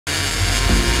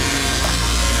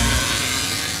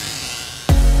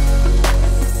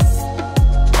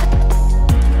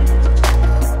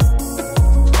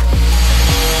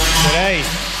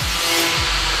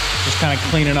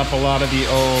cleaning up a lot of the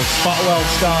old spot weld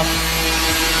stuff.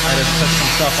 I just took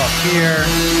some stuff up here,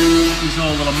 these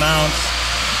old little mounts.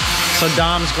 So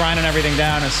Dom's grinding everything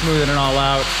down and smoothing it all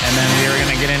out. And then we are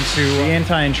gonna get into the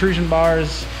anti-intrusion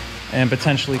bars and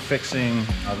potentially fixing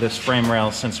this frame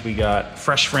rail, since we got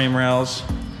fresh frame rails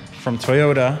from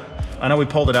Toyota. I know we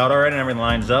pulled it out already and everything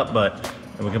lines up, but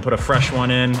we can put a fresh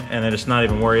one in and then just not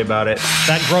even worry about it.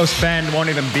 That gross bend won't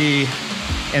even be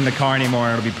in the car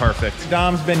anymore. It'll be perfect.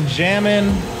 Dom's been jamming.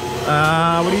 What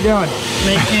are you doing?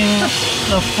 Making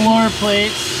the floor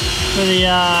plates for the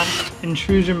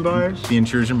intrusion bars. The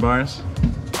intrusion bars?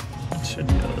 Should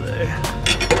go there.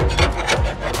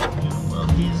 Weld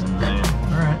these in there.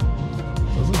 All right.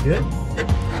 Those look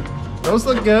good. Those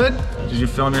look good. Did you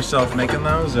film yourself making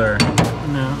those, or?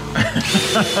 No.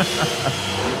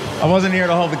 I wasn't here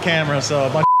to hold the camera, so a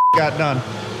bunch of got done.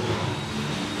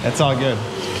 That's all good.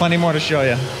 There's plenty more to show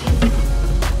you.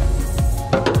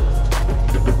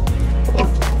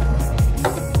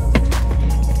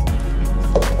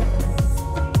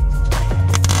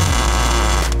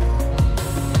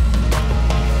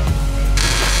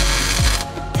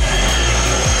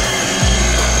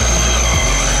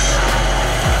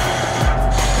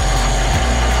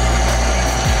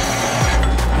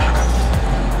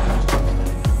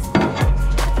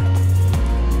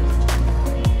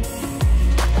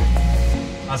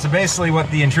 So basically what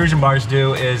the intrusion bars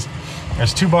do is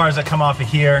there's two bars that come off of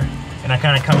here, and that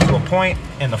kind of comes to a point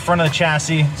in the front of the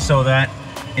chassis so that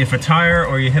if a tire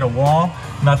or you hit a wall,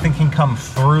 nothing can come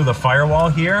through the firewall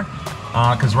here,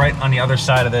 because right on the other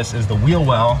side of this is the wheel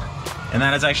well. And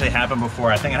that has actually happened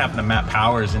before. I think it happened to Matt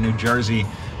Powers in New Jersey,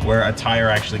 where a tire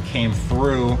actually came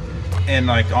through and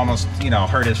like almost, you know,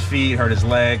 hurt his feet, hurt his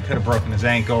leg, could have broken his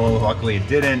ankle. Luckily it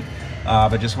didn't,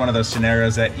 but just one of those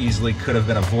scenarios that easily could have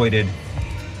been avoided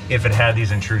if it had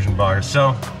these intrusion bars.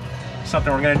 So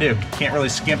something we're gonna do. Can't really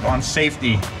skimp on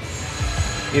safety,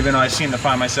 even though I seem to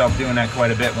find myself doing that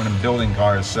quite a bit when I'm building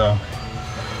cars. So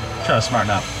try to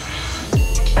smarten up.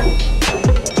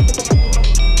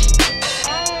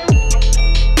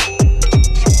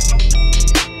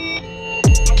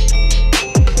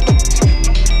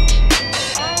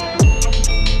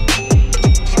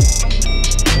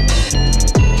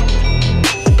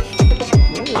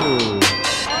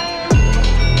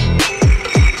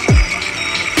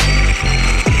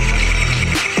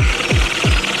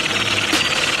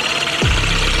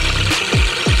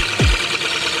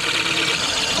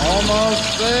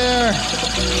 Almost there.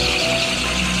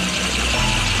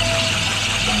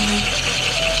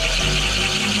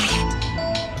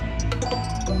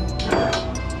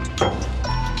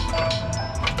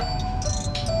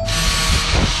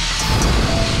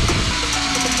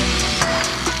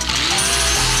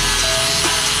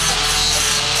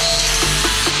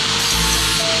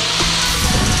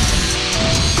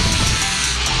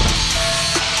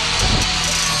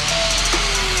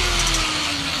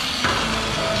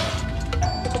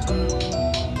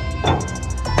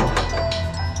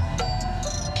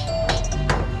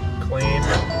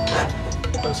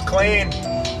 Clean.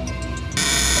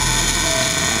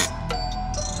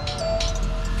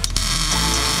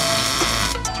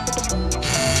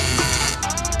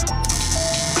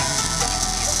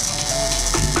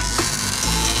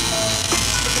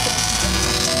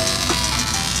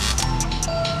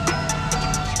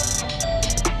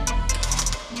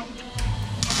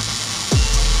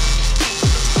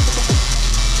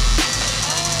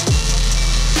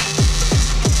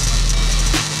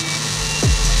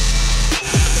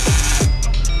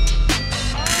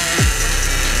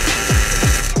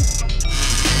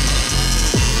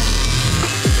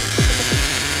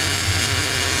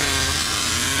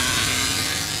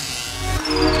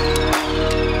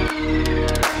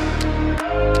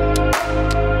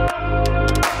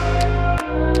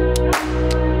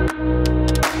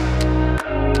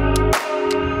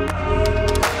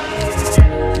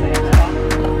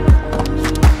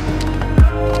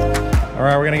 All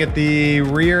right, we're gonna get the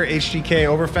rear HGK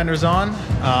over fenders on.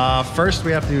 First,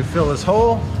 we have to fill this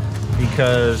hole,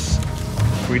 because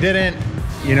if we didn't,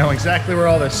 you know exactly where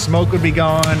all the smoke would be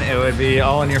going. It would be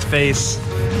all in your face.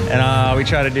 And we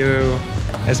try to do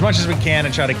as much as we can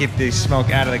and try to keep the smoke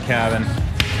out of the cabin.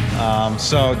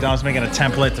 So Dom's making a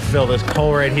template to fill this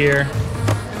hole right here,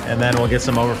 and then we'll get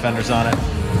some over fenders on it.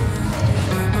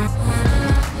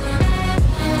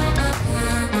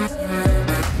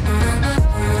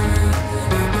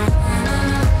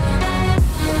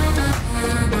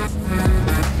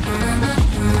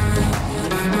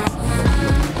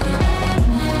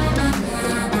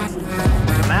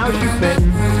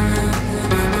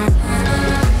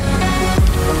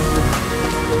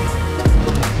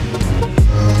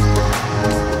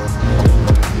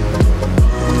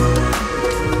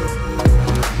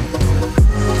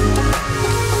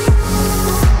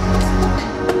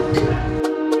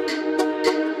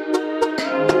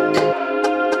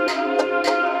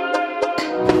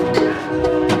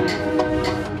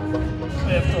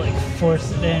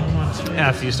 force it in once we...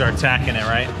 After you start tacking it,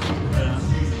 right? Yeah.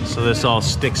 So this all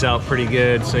sticks out pretty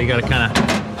good. So you gotta kind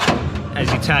of,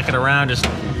 as you tack it around, just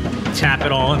tap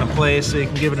it all into place so you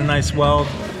can give it a nice weld.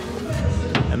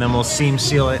 And then we'll seam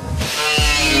seal it.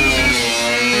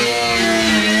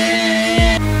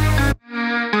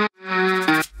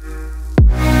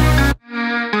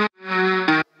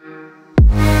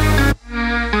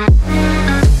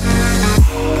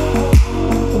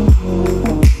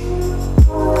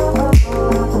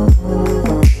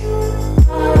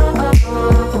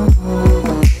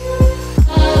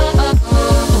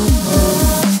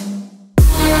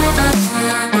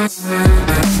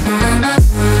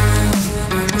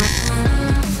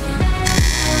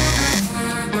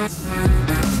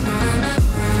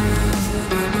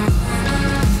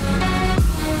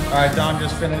 All right, Dom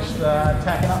just finished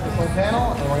tacking up this whole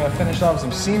panel, and we're gonna finish off with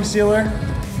some seam sealer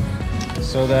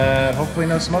so that hopefully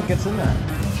no smoke gets in there.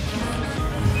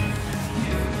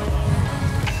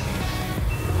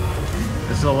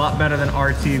 This is a lot better than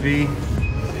RTV.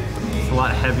 It's a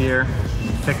lot heavier,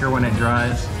 thicker when it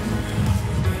dries.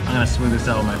 I'm gonna smooth this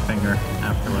out with my finger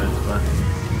afterwards, but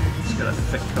it's got a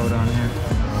thick coat on here.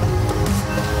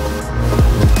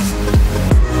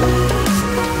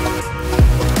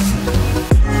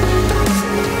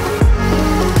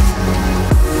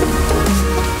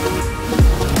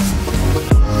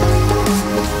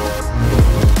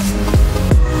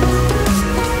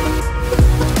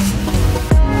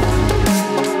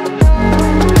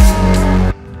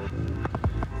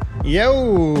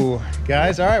 Yo,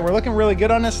 guys, all right, we're looking really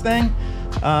good on this thing.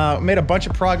 Made a bunch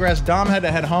of progress. Dom had to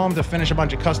head home to finish a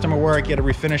bunch of customer work. He had to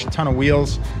refinish a ton of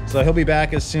wheels. So he'll be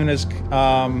back as soon as,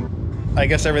 I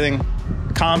guess, everything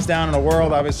calms down in the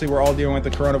world. Obviously, we're all dealing with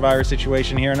the coronavirus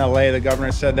situation here in LA. The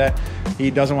governor said that he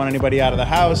doesn't want anybody out of the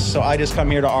house. So I just come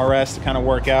here to RS to kind of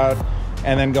work out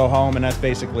and then go home, and that's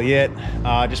basically it.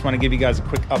 I just want to give you guys a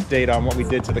quick update on what we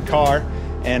did to the car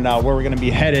and where we're going to be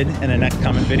headed in the next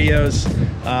coming videos.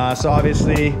 So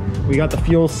obviously we got the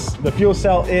fuel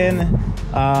cell in,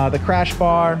 the crash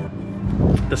bar,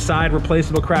 the side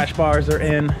replaceable crash bars are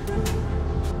in.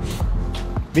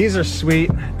 These are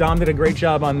sweet. Dom did a great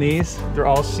job on these. They're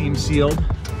all seam sealed.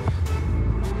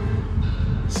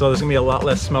 So there's gonna be a lot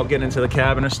less smoke getting into the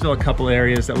cabin. There's still a couple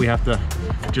areas that we have to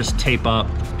just tape up,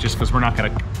 just because we're not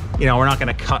gonna, you know, we're not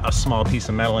gonna cut a small piece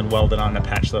of metal and weld it on to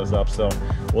patch those up. So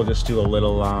we'll just do a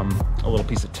little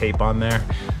piece of tape on there.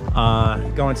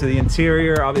 Going to the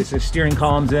interior, obviously steering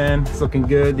column's in, it's looking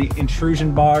good. The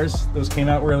intrusion bars, those came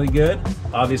out really good,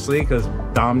 obviously, because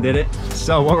Dom did it.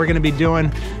 So what we're gonna be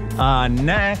doing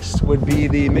next would be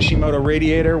the Mishimoto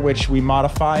radiator, which we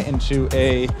modify into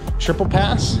a triple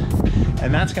pass,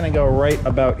 and that's gonna go right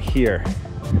about here.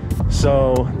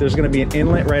 So there's gonna be an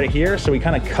inlet right here, so we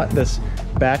kind of cut this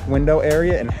back window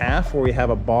area in half where we have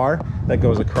a bar that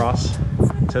goes across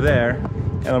to there,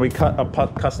 and then we cut a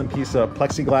custom piece of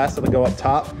plexiglass that'll go up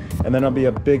top, and then there'll be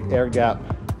a big air gap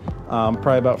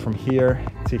probably about from here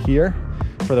to here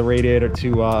for the radiator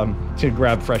to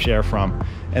grab fresh air from.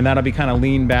 And that'll be kind of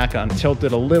leaned back on,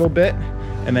 tilted a little bit.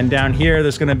 And then down here,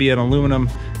 there's gonna be an aluminum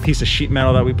piece of sheet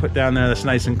metal that we put down there that's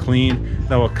nice and clean,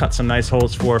 that we'll cut some nice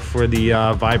holes for the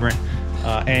Vibrant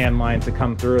AN line to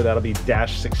come through. That'll be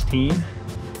 -16.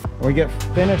 When we get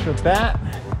finished with that,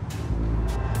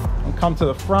 we'll come to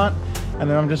the front, and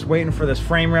then I'm just waiting for this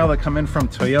frame rail to come in from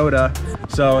Toyota.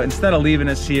 So instead of leaving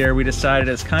this here, we decided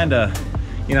it's kind of,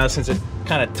 you know, since it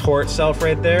kind of tore itself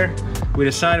right there, we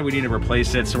decided we need to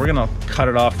replace it. So we're gonna cut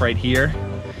it off right here.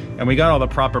 And we got all the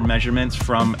proper measurements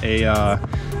from a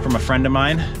friend of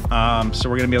mine. So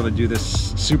we're gonna be able to do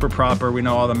this super proper. We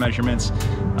know all the measurements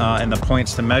and the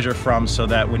points to measure from, so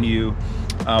that when you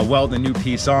weld a new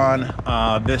piece on,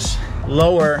 this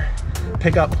lower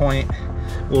pickup point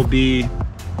will be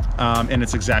in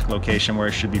its exact location where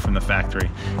it should be from the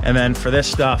factory. And then for this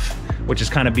stuff, which is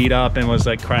kind of beat up and was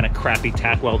like kind of crappy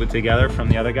tack welded together from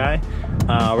the other guy,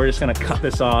 we're just gonna cut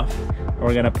this off.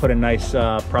 We're gonna put a nice,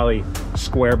 probably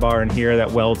square bar in here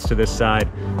that welds to this side,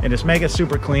 and just make it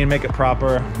super clean, make it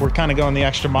proper. We're kind of going the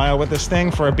extra mile with this thing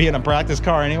for it being a practice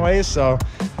car anyways, so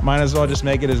might as well just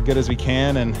make it as good as we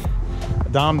can. And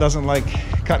Dom doesn't like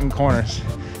cutting corners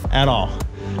at all.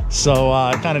 So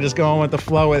kind of just going with the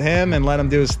flow with him and let him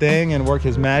do his thing and work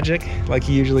his magic like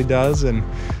he usually does, and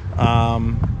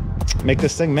make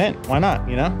this thing mint. Why not,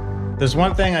 you know? There's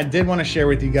one thing I did want to share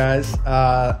with you guys.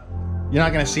 You're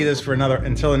not going to see this for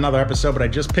until another episode, but I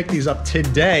just picked these up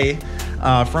today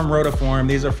from Rotiform.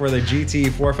 These are for the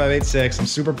GT4586. I'm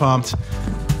super pumped.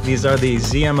 These are the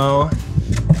ZMO-Ms,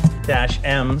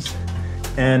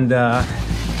 and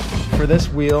for this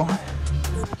wheel,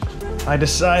 I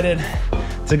decided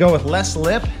to go with less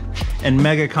lip and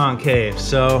mega concave.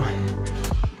 So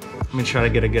let me try to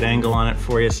get a good angle on it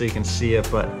for you so you can see it,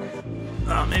 but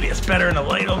maybe it's better in the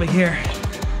light over here.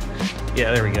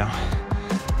 Yeah, there we go.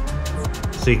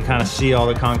 So you can kind of see all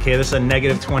the concave. This is a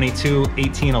 -22,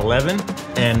 18, 11.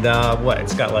 And what,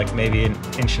 it's got like maybe an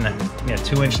inch and a,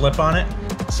 2-inch lip on it.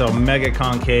 So mega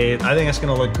concave. I think it's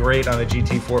gonna look great on the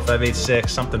GT4586,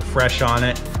 something fresh on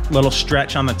it. Little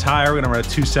stretch on the tire. We're gonna run a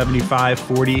 275,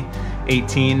 40,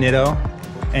 18 Nitto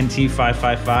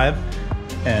NT555.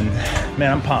 And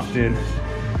man, I'm pumped, dude.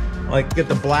 Like, get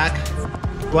the black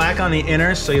on the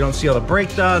inners so you don't see all the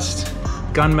brake dust.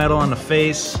 Gunmetal on the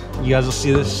face. You guys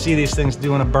will see these things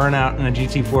doing a burnout in a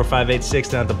GT4586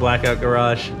 down at the Blackout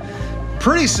Garage.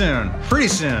 Pretty soon.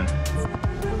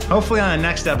 Hopefully on the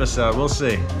next episode, we'll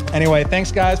see. Anyway,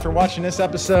 thanks guys for watching this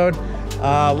episode.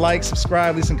 Like,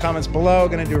 subscribe, leave some comments below.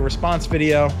 Gonna do a response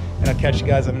video, and I'll catch you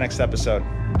guys on the next episode.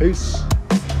 Peace.